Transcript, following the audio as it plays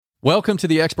Welcome to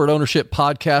the Expert Ownership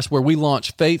Podcast, where we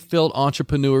launch faith-filled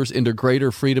entrepreneurs into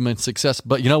greater freedom and success.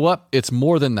 But you know what? It's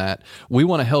more than that. We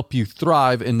want to help you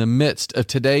thrive in the midst of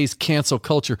today's cancel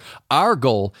culture. Our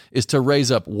goal is to raise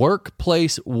up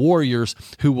workplace warriors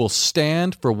who will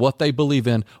stand for what they believe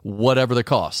in, whatever the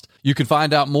cost. You can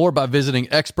find out more by visiting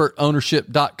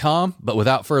expertownership.com. But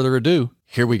without further ado,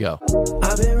 here we go.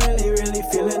 I've been really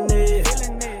feeling it.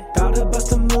 About to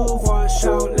bust a move, one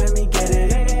shot, let me get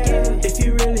it. If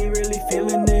you really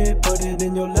feeling it, put it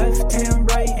in your left hand,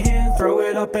 right hand, throw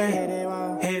it up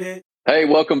and hit it. Hey,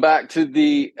 welcome back to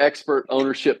the Expert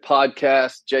Ownership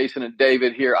Podcast. Jason and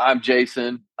David here. I'm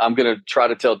Jason. I'm going to try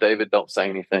to tell David, don't say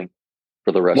anything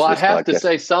for the rest of this podcast. Well, I have to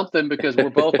say something because we're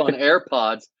both on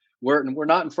AirPods. We're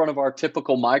not in front of our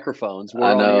typical microphones. We're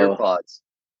on EarPods.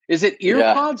 Is it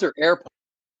EarPods or AirPods?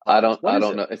 I don't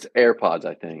know. It's AirPods,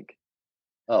 I think.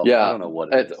 Oh, yeah. I don't know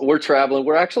what it is. We're traveling.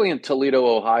 We're actually in Toledo,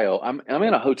 Ohio. I'm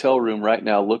in a hotel room right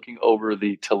now looking over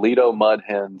the Toledo Mud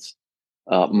Hens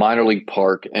minor league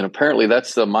park. And apparently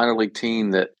that's the minor league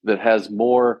team that has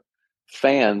more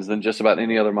fans than just about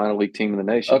any other minor league team in the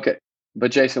nation. Okay.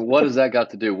 But Jason, what does that got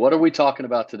to do? What are we talking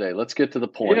about today? Let's get to the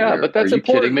point. Yeah, here. but that's Are you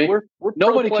important. kidding me? We're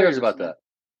Nobody pro cares players, about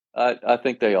that. I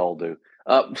think they all do.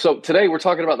 So today we're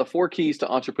talking about the 4 keys to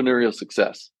entrepreneurial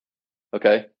success.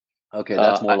 Okay. Okay,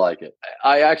 that's more like it.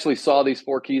 I actually saw these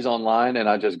 4 keys online and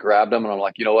I just grabbed them and I'm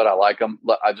like, you know what? I like them.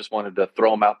 I just wanted to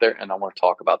throw them out there and I want to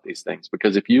talk about these things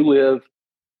because if you live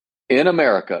in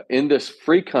America, in this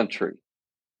free country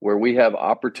where we have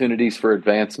opportunities for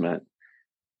advancement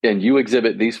and you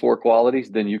exhibit these 4 qualities,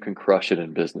 then you can crush it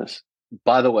in business.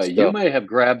 By the way, you may have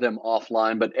grabbed them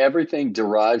offline, but everything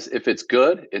derives, if it's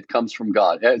good, it comes from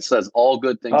God. It says all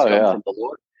good things come from the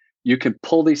Lord. You can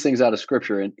pull these things out of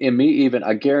scripture. And in me, even,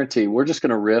 I guarantee we're just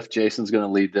going to riff. Jason's going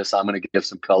to lead this. I'm going to give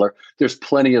some color. There's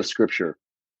plenty of scripture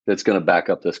that's going to back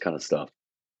up this kind of stuff.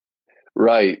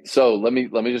 Right. So let me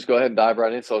just go ahead and dive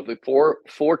right in. So the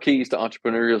four keys to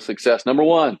entrepreneurial success. Number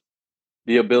 1,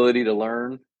 the ability to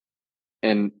learn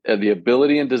and the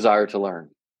ability and desire to learn.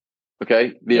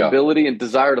 Okay. The ability and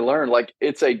desire to learn, like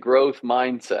it's a growth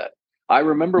mindset. I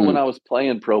remember when I was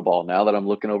playing pro ball, now that I'm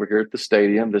looking over here at the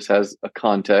stadium, this has a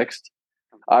context.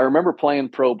 I remember playing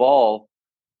pro ball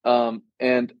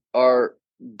and our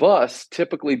bus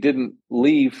typically didn't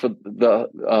leave from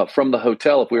the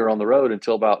hotel if we were on the road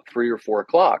until about 3 or 4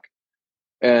 o'clock.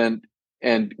 And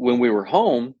when we were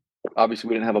home, obviously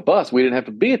we didn't have a bus. We didn't have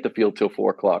to be at the field till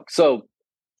 4 o'clock. So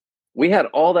we had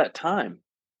all that time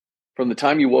from the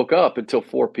time you woke up until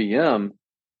 4 p.m.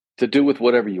 to do with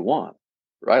whatever you want.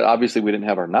 Right. Obviously, we didn't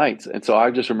have our nights. And so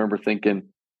I just remember thinking,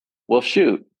 well,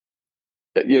 shoot,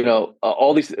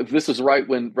 all these, this was right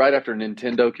after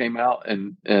Nintendo came out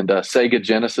and Sega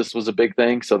Genesis was a big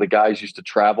thing. So the guys used to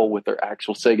travel with their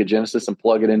actual Sega Genesis and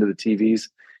plug it into the TVs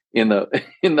in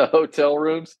the hotel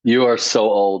rooms. You are so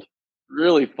old.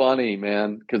 Really funny,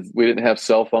 man, because we didn't have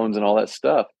cell phones and all that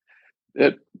stuff.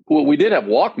 We did have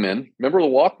Walkman. Remember the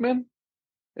Walkman?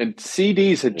 And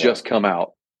CDs had just come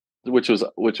out. Which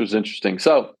was interesting.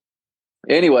 So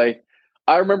anyway,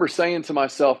 I remember saying to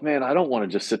myself, man, I don't want to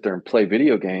just sit there and play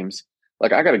video games.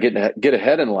 Like I got to get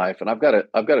ahead in life and I've got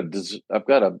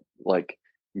to like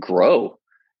grow.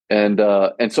 And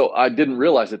so I didn't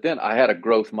realize it then. I had a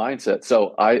growth mindset.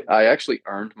 So I actually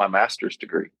earned my master's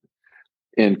degree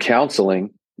in counseling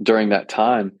during that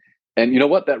time. And you know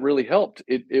what? That really helped.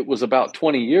 It was about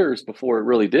 20 years before it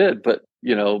really did. But,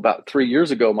 about 3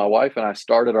 years ago, my wife and I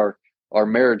started our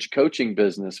marriage coaching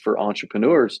business for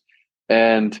entrepreneurs.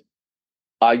 And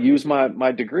I use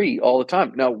my degree all the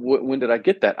time. Now, when did I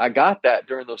get that? I got that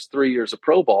during those 3 years of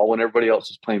pro ball when everybody else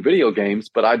was playing video games,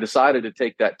 but I decided to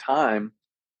take that time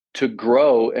to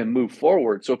grow and move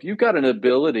forward. So if you've got an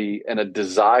ability and a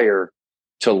desire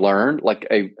to learn, like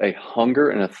a hunger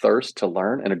and a thirst to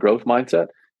learn and a growth mindset,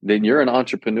 then you're an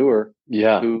entrepreneur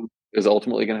who is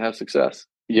ultimately going to have success.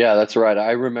 Yeah, that's right.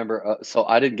 I remember. So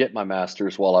I didn't get my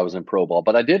master's while I was in pro ball,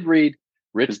 but I did read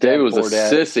Rich Dad David was Poor a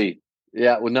Dad. sissy.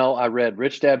 Yeah, well, no, I read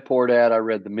Rich Dad Poor Dad. I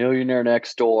read The Millionaire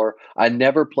Next Door. I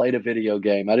never played a video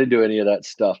game. I didn't do any of that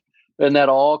stuff. And that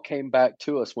all came back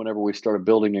to us whenever we started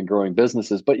building and growing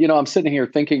businesses. But, I'm sitting here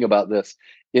thinking about this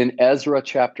in Ezra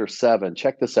chapter 7.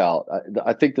 Check this out.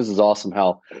 I think this is awesome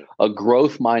how a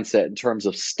growth mindset in terms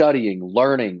of studying,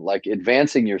 learning, like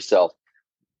advancing yourself.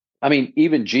 I mean,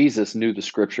 even Jesus knew the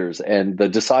scriptures and the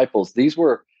disciples. These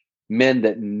were men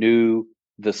that knew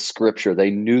the scripture. They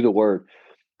knew the word.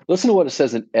 Listen to what it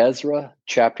says in Ezra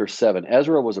chapter 7.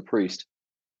 Ezra was a priest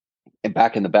and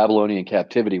back in the Babylonian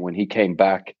captivity when he came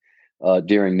back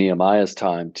during Nehemiah's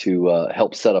time to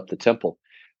help set up the temple.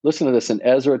 Listen to this in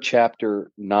Ezra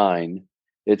chapter 9,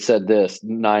 it said this,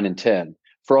 9 and 10.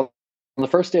 For on the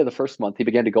first day of the first month, he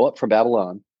began to go up from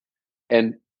Babylon.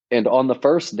 And on the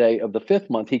first day of the fifth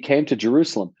month, he came to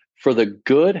Jerusalem, for the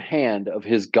good hand of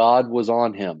his God was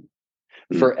on him.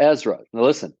 For Ezra, now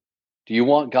listen, do you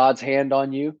want God's hand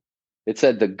on you? It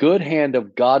said the good hand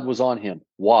of God was on him.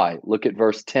 Why? Look at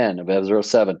verse 10 of Ezra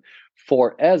 7.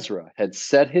 For Ezra had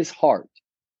set his heart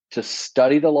to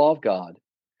study the law of God,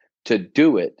 to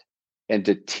do it, and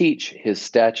to teach his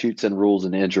statutes and rules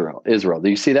in Israel. Do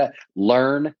you see that?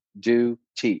 Learn, do,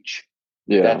 teach.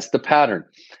 Yeah. That's the pattern.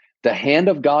 The hand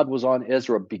of God was on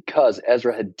Ezra because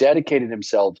Ezra had dedicated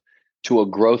himself to a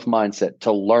growth mindset,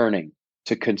 to learning,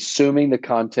 to consuming the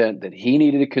content that he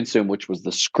needed to consume, which was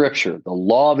the scripture, the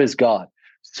law of his God,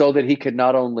 so that he could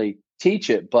not only teach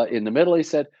it, but in the middle, he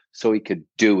said, so he could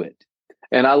do it.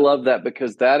 And I love that,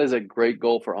 because that is a great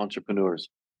goal for entrepreneurs.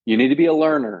 You need to be a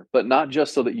learner, but not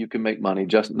just so that you can make money,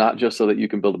 not just so that you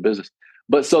can build a business,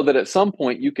 but so that at some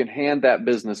point you can hand that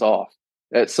business off.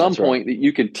 At some point that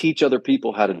you can teach other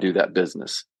people how to do that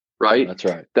business, right? That's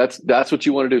right. That's what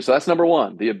you want to do. So that's number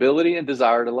one, the ability and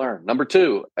desire to learn. Number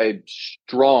two, a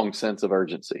strong sense of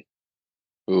urgency.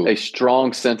 Ooh. A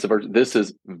strong sense of urgency. This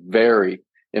is very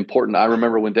important. I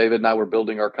remember when David and I were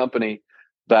building our company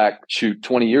back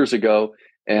 20 years ago,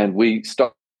 and we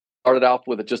started out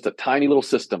with just a tiny little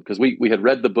system, because we had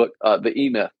read the book, The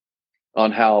E-Myth,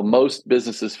 on how most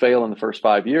businesses fail in the first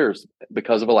 5 years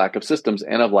because of a lack of systems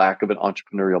and a lack of an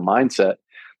entrepreneurial mindset.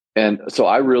 And so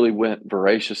I really went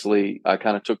voraciously. I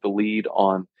kind of took the lead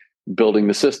on building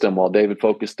the system while David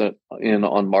focused in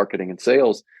on marketing and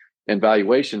sales and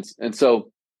valuations. And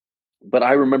so, but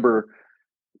I remember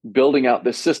building out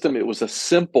this system. It was a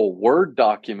simple Word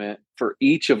document for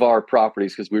each of our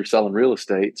properties, because we were selling real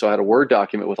estate. So I had a Word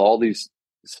document with all this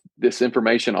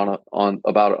information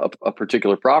about a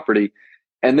particular property.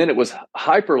 And then it was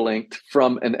hyperlinked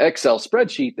from an Excel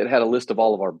spreadsheet that had a list of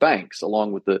all of our banks,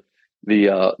 along with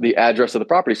the address of the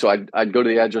property. So I'd go to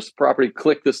the address of the property,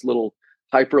 click this little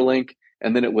hyperlink,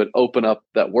 and then it would open up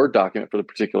that Word document for the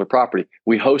particular property.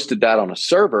 We hosted that on a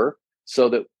server so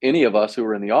that any of us who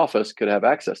were in the office could have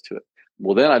access to it.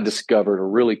 Well, then I discovered a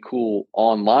really cool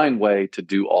online way to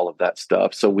do all of that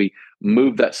stuff. So we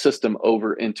moved that system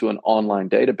over into an online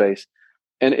database.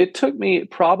 And it took me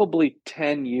probably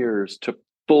 10 years to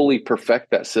fully perfect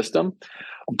that system.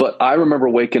 But I remember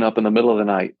waking up in the middle of the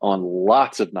night on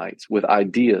lots of nights with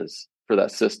ideas for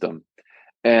that system.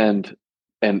 And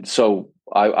so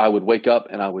I would wake up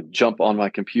and I would jump on my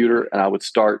computer and I would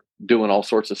start doing all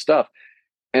sorts of stuff.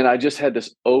 And I just had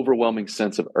this overwhelming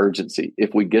sense of urgency.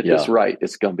 If we get this right,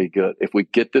 it's going to be good. If we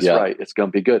get this right, it's going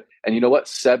to be good. And you know what?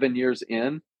 7 years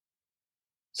in,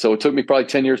 so it took me probably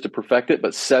 10 years to perfect it,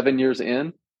 but 7 years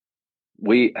in,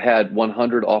 we had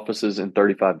 100 offices in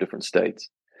 35 different states.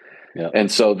 Yeah.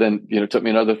 And so then, it took me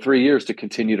another 3 years to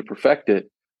continue to perfect it.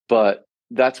 But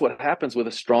that's what happens with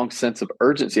a strong sense of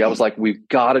urgency. I was like, we've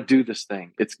got to do this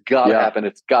thing. It's got to happen.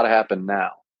 It's got to happen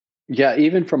now. Yeah,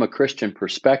 even from a Christian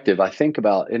perspective, I think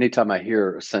about anytime I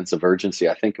hear a sense of urgency,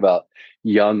 I think about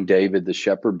young David, the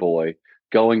shepherd boy,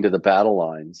 going to the battle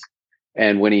lines.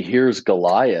 And when he hears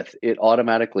Goliath, it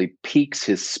automatically piques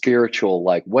his spiritual,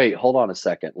 wait, hold on a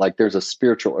second. There's a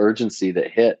spiritual urgency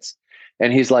that hits.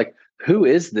 And he's like, who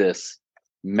is this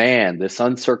man, this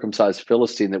uncircumcised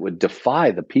Philistine that would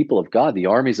defy the people of God, the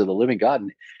armies of the living God?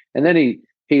 And then he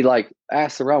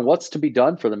asks around, what's to be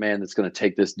done for the man that's going to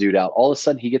take this dude out? All of a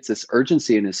sudden he gets this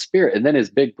urgency in his spirit. And then his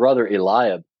big brother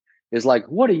Eliab is like,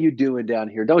 what are you doing down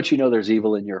here? Don't you know there's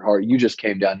evil in your heart? You just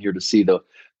came down here to see the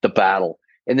battle.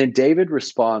 And then David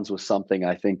responds with something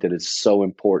I think that is so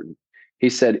important. He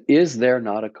said, is there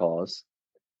not a cause?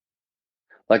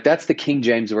 That's the King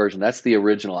James Version. That's the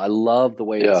original. I love the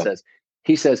way it says.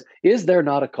 He says, is there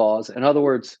not a cause? In other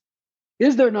words,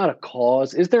 is there not a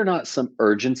cause? Is there not some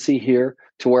urgency here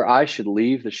to where I should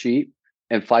leave the sheep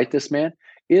and fight this man?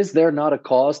 Is there not a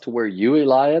cause to where you,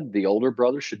 Eliab, the older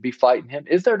brother, should be fighting him?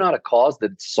 Is there not a cause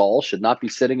that Saul should not be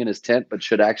sitting in his tent, but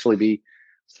should actually be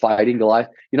fighting Goliath?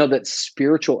 That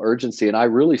spiritual urgency. And I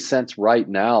really sense right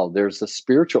now there's a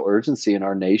spiritual urgency in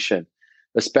our nation,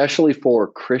 especially for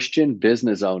Christian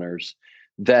business owners,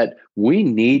 that we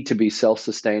need to be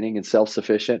self-sustaining and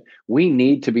self-sufficient. We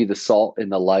need to be the salt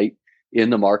and the light in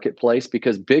the marketplace,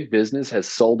 because big business has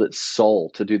sold its soul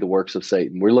to do the works of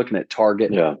Satan. We're looking at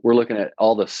Target. Yeah. We're looking at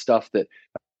all the stuff that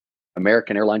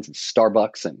American Airlines and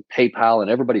Starbucks and PayPal and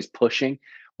everybody's pushing.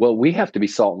 Well, we have to be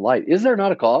salt and light. Is there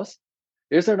not a cause?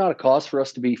 Is there not a cause for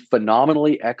us to be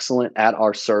phenomenally excellent at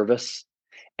our service,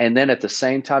 and then at the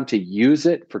same time to use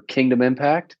it for kingdom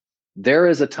impact? There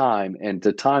is a time, and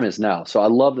the time is now. So I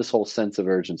love this whole sense of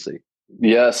urgency.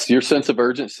 Yes, your sense of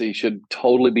urgency should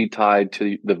totally be tied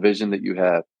to the vision that you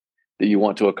have, that you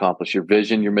want to accomplish, your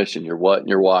vision, your mission, your what, and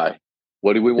your why.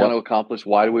 What do we want to Yep. accomplish?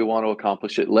 Why do we want to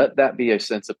accomplish it? Let that be a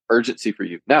sense of urgency for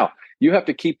you. Now, you have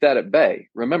to keep that at bay.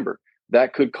 Remember,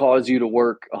 that could cause you to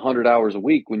work 100 hours a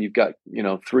week when you've got,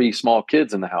 3 small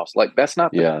kids in the house. Like, that's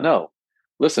not Yeah. no.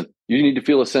 Listen, you need to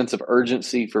feel a sense of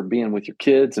urgency for being with your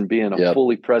kids and being a Yep.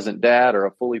 fully present dad or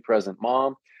a fully present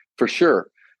mom, for sure.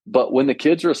 But when the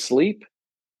kids are asleep,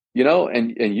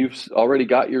 and you've already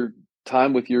got your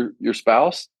time with your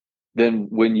spouse, then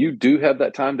when you do have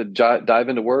that time to dive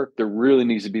into work, there really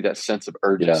needs to be that sense of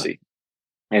urgency.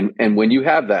 And when you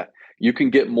have that, you can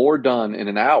get more done in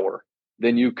an hour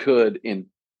than you could in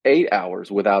 8 hours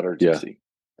without urgency.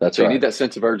 That's So right. you need that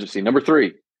sense of urgency. Number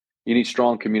 3, you need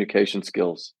strong communication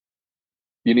skills.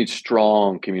 You need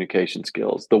strong communication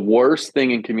skills. The worst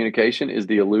thing in communication is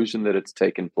the illusion that it's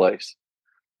taken place.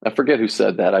 I forget who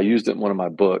said that. I used it in one of my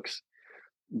books.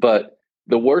 But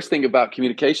the worst thing about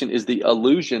communication is the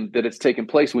illusion that it's taken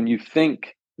place when you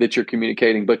think that you're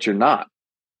communicating, but you're not.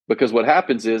 Because what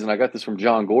happens is, and I got this from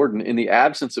John Gordon, in the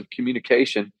absence of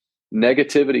communication,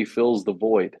 negativity fills the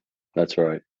void. That's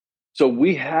right. So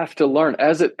we have to learn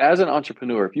as an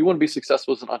entrepreneur. If you want to be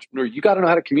successful as an entrepreneur, you got to know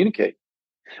how to communicate.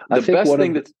 I think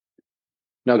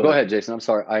go ahead, Jason. I'm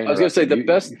sorry. I was going to say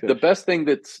the best thing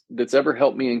that's ever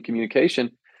helped me in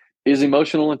communication is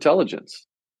emotional intelligence.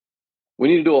 We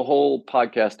need to do a whole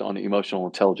podcast on emotional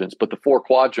intelligence, but the 4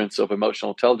 quadrants of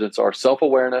emotional intelligence are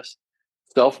self-awareness,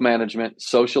 self-management,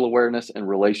 social awareness, and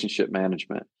relationship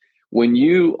management. When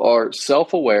you are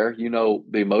self-aware, you know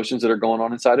the emotions that are going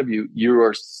on inside of you. You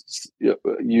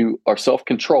are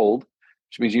self-controlled,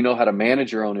 which means you know how to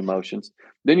manage your own emotions.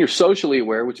 Then you're socially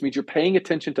aware, which means you're paying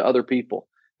attention to other people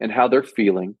and how they're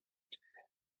feeling.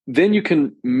 Then you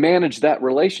can manage that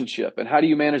relationship. And how do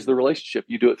you manage the relationship?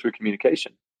 You do it through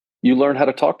communication. You learn how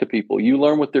to talk to people. You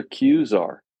learn what their cues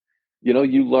are.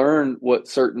 You learn what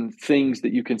certain things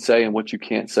that you can say and what you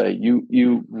can't say.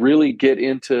 You really get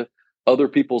into other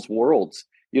people's worlds.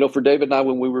 For David and I,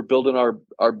 when we were building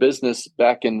our business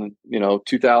back in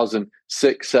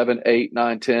 2006, 7, 8,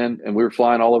 9, 10, and we were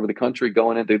flying all over the country,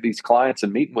 going into these clients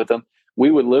and meeting with them, we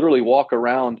would literally walk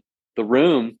around the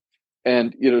room,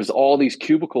 and there's all these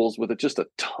cubicles with just a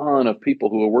ton of people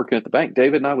who are working at the bank.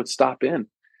 David and I would stop in.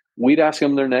 We'd ask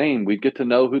them their name. We'd get to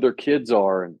know who their kids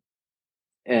are,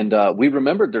 and we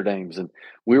remembered their names, and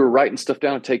we were writing stuff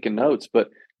down and taking notes. But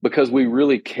because we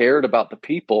really cared about the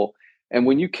people, and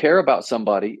when you care about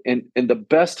somebody, and the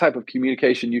best type of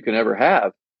communication you can ever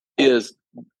have is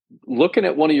looking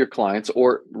at one of your clients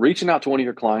or reaching out to one of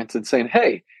your clients and saying,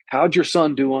 "Hey, how'd your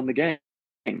son do on the game?"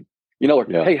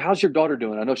 Hey, how's your daughter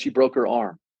doing? I know she broke her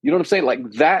arm. You know what I'm saying?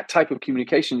 Like, that type of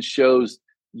communication shows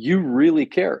you really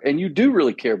care, and you do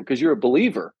really care because you're a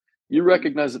believer. You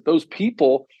recognize that those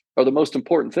people are the most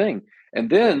important thing. And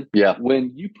then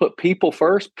when you put people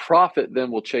first, profit then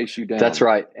will chase you down. That's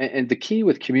right. And the key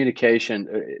with communication,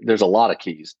 there's a lot of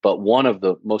keys, but one of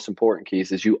the most important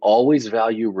keys is you always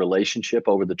value relationship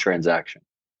over the transaction.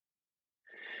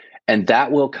 And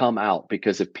that will come out,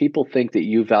 because if people think that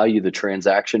you value the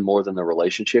transaction more than the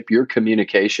relationship, your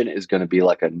communication is going to be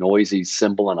like a noisy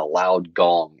cymbal and a loud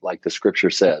gong, like the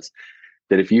scripture says.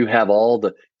 That if you have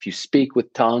if you speak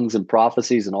with tongues and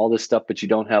prophecies and all this stuff, but you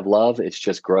don't have love, it's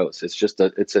just gross.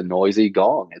 It's a noisy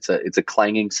gong. It's a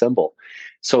clanging cymbal.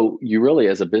 So you really,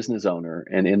 as a business owner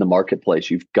and in the marketplace,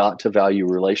 you've got to value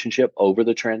relationship over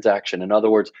the transaction. In other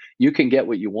words, you can get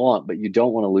what you want, but you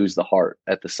don't want to lose the heart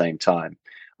at the same time.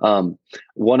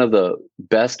 One of the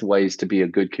best ways to be a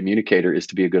good communicator is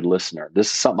to be a good listener. This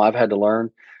is something I've had to learn.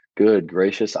 Good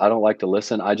gracious, I don't like to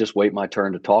listen. I just wait my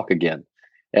turn to talk again.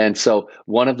 And so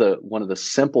one of the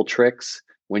simple tricks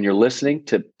when you're listening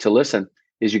to listen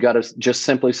is you got to just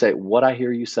simply say, "What I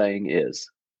hear you saying is."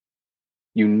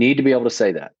 You need to be able to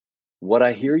say that. "What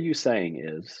I hear you saying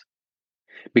is,"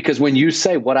 because when you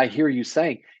say "what I hear you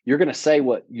saying," you're going to say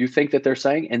what you think that they're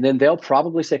saying. And then they'll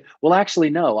probably say, "Well, actually,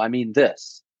 no, I mean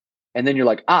this." And then you're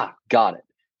like, got it.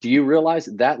 Do you realize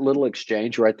that little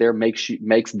exchange right there makes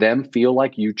them feel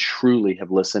like you truly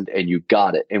have listened and you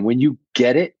got it? And when you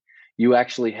get it, you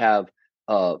actually have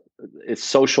it's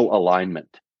social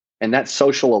alignment. And that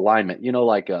social alignment,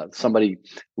 like somebody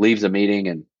leaves a meeting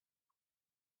and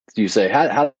you say,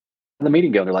 how did the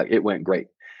meeting go? And they're like, "It went great."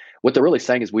 What they're really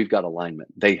saying is, we've got alignment.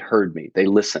 They heard me. They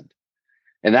listened.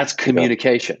 And that's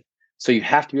communication. Yeah. So you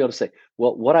have to be able to say,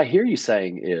 "Well, what I hear you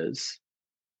saying is,"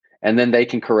 and then they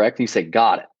can correct and you say,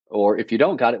 "Got it." Or if you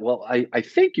don't got it, "Well, I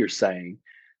think you're saying."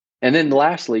 And then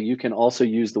lastly, you can also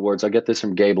use the words. I get this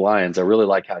from Gabe Lyons. I really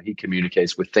like how he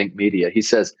communicates with Think Media. He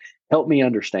says, "Help me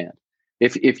understand."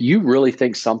 If you really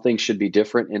think something should be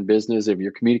different in business, if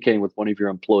you're communicating with one of your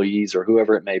employees or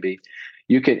whoever it may be,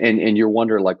 you can, and you're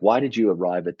wondering, like, why did you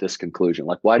arrive at this conclusion?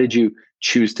 Like, why did you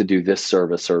choose to do this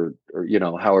service, or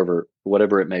however,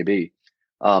 whatever it may be?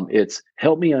 It's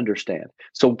help me understand.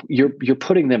 So you're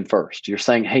putting them first. You're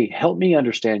saying, hey, help me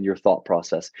understand your thought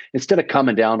process, instead of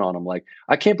coming down on them like,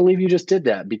 I can't believe you just did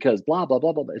that because blah blah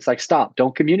blah blah blah. It's like, stop,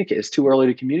 don't communicate. It's too early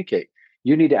to communicate.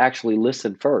 You need to actually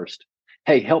listen first.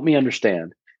 Hey, help me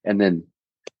understand, and then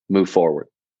move forward.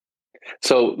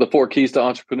 So the 4 keys to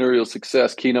entrepreneurial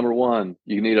success. Key number 1,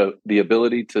 you need the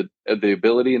ability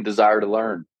and desire to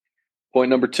learn.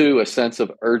 Point number 2, a sense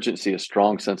of urgency, a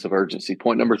strong sense of urgency.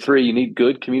 Point number 3, you need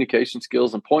good communication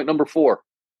skills. And point number 4,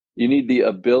 you need the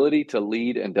ability to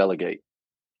lead and delegate.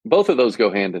 Both of those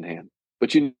go hand in hand,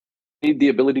 but you need the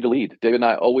ability to lead. David and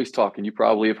I always talk, and you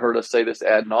probably have heard us say this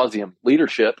ad nauseum.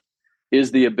 Leadership is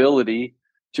the ability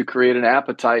to create an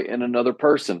appetite in another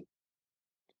person.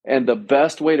 And the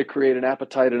best way to create an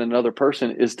appetite in another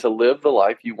person is to live the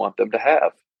life you want them to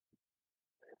have.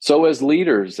 So as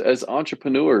leaders, as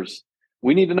entrepreneurs,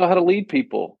 we need to know how to lead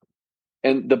people.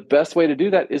 And the best way to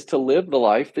do that is to live the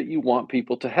life that you want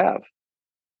people to have,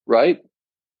 right?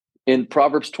 In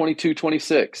Proverbs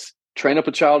 22:26, train up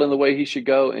a child in the way he should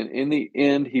go, and in the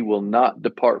end, he will not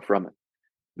depart from it.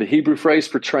 The Hebrew phrase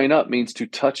for train up means to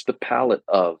touch the palate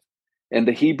of. And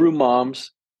the Hebrew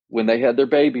moms, when they had their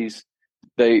babies,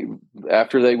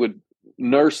 after they would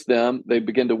nurse them, they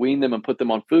begin to wean them and put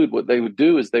them on food. What they would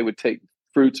do is they would take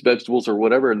fruits, vegetables, or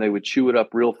whatever, and they would chew it up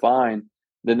real fine.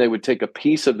 Then they would take a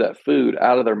piece of that food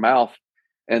out of their mouth,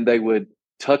 and they would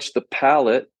touch the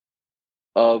palate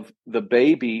of the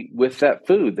baby with that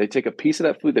food. They take a piece of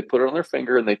that food, they put it on their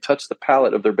finger, and they touch the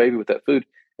palate of their baby with that food.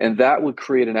 And that would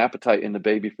create an appetite in the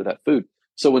baby for that food.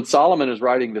 So when Solomon is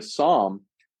writing this psalm,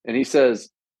 and he says,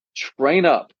 train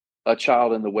up a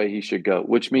child in the way he should go,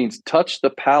 which means touch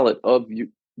the palate of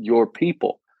your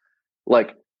people,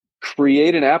 like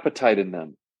create an appetite in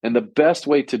them. And the best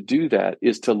way to do that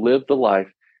is to live the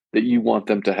life that you want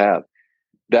them to have.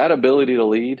 That ability to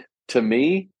lead, to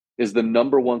me, is the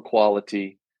number 1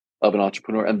 quality of an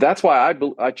entrepreneur. And that's why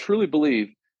I truly believe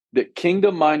that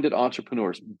kingdom-minded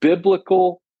entrepreneurs,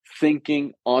 biblical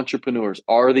thinking entrepreneurs,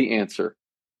 are the answer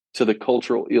to the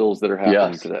cultural ills that are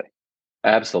happening today.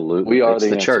 Absolutely. We are the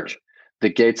answer. Church. The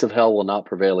gates of hell will not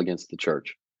prevail against the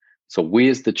church. So we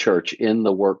as the church in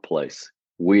the workplace,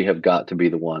 we have got to be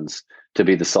the ones to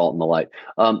be the salt and the light.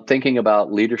 Thinking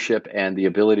about leadership and the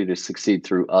ability to succeed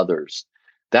through others.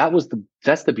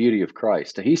 That's the beauty of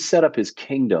Christ. He set up his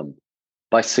kingdom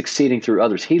by succeeding through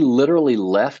others. He literally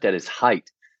left at his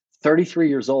height, 33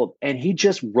 years old, and he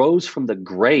just rose from the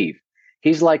grave.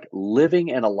 He's like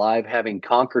living and alive, having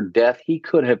conquered death. He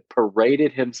could have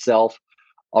paraded himself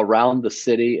around the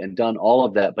city and done all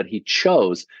of that, but he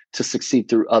chose to succeed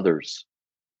through others.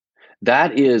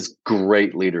 That is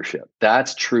great leadership.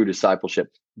 That's true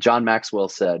discipleship. John Maxwell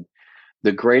said,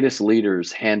 the greatest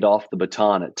leaders hand off the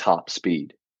baton at top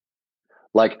speed.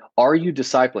 Like, are you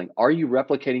discipling? Are you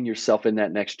replicating yourself in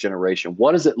that next generation?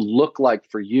 What does it look like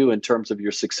for you in terms of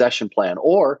your succession plan,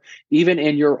 or even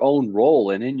in your own role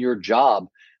and in your job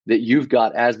that you've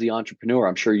got as the entrepreneur?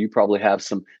 I'm sure you probably have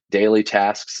some daily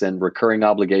tasks and recurring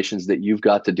obligations that you've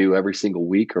got to do every single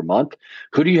week or month.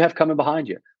 Who do you have coming behind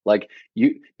you?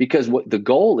 Because what the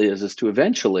goal is to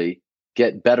eventually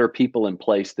get better people in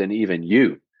place than even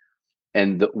you.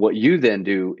 And what you then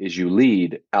do is you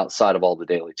lead outside of all the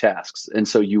daily tasks. And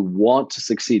so you want to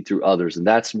succeed through others. And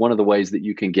that's one of the ways that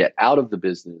you can get out of the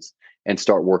business and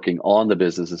start working on the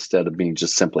business instead of being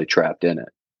just simply trapped in it.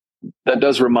 That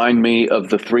does remind me of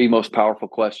the 3 most powerful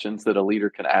questions that a leader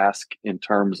can ask in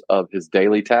terms of his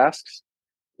daily tasks.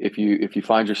 If you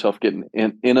find yourself getting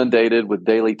inundated with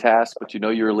daily tasks, but you know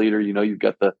you're a leader, you know you've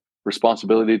got the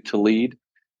responsibility to lead,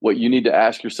 what you need to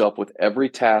ask yourself with every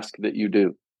task that you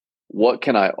do: what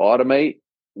can I automate?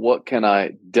 What can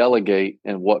I delegate?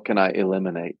 And what can I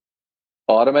eliminate?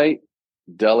 Automate,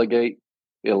 delegate,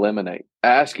 eliminate.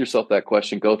 Ask yourself that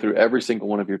question. Go through every single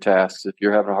one of your tasks. If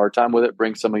you're having a hard time with it,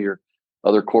 bring some of your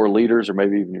other core leaders or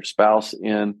maybe even your spouse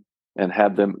in and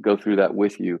have them go through that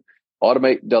with you.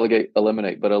 Automate, delegate,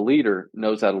 eliminate. But a leader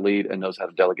knows how to lead and knows how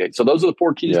to delegate. So those are the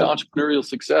 4 keys to entrepreneurial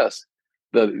success.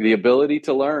 The ability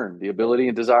to learn, the ability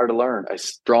and desire to learn, a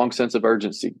strong sense of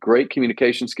urgency, great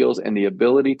communication skills, and the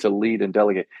ability to lead and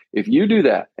delegate. If you do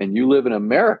that and you live in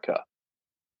America,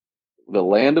 the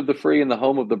land of the free and the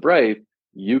home of the brave,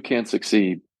 you can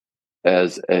succeed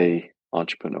as an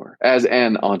entrepreneur.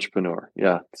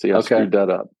 Yeah. See, I screwed that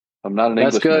up. I'm not an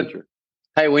English major.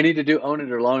 Hey, we need to do own it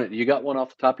or loan it. You got one off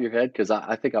the top of your head? Because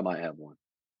I think I might have one.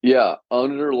 Yeah,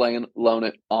 own it or loan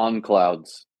it on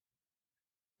clouds.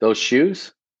 Those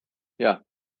shoes? Yeah.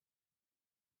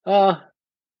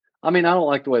 I mean, I don't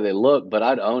like the way they look, but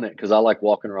I'd own it because I like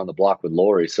walking around the block with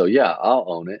Lori. So yeah, I'll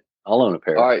own it. I'll own a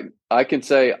pair. All right. I can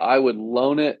say I would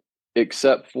loan it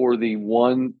except for the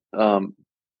one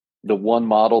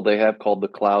model they have called the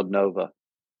Cloud Nova.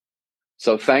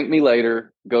 So thank me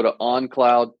later. Go to On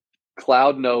Cloud,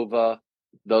 Cloud Nova.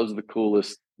 Those are the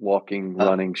coolest walking,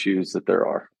 running shoes that there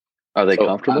are. Are they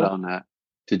comfortable? I'd own that.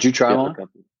 Did you try them on?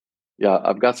 Yeah,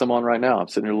 I've got some on right now. I'm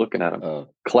sitting here looking at them.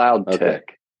 Cloud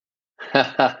Tech.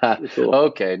 Cool.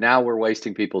 Okay, now we're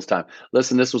wasting people's time.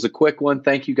 Listen, this was a quick one.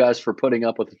 Thank you guys for putting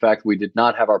up with the fact that we did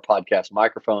not have our podcast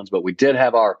microphones, but we did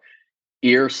have our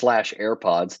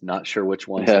ear/AirPods. Not sure which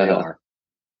ones they are.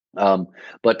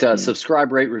 But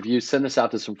subscribe, rate, review, send this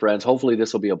out to some friends. Hopefully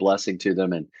this will be a blessing to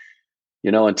them. And,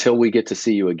 until we get to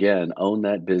see you again, own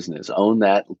that business, own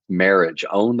that marriage,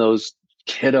 own those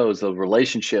kiddos, those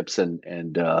relationships,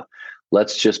 and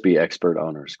let's just be expert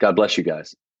owners. God bless you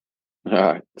guys. All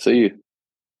right. See you.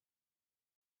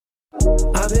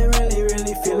 I've been really,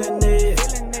 really feeling it.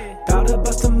 Gotta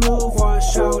bust a move,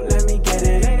 wash out, let me get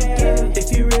it.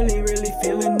 If you really, really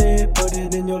feeling it, put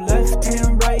it in your left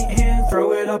hand, right hand,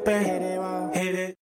 throw it up and hit it.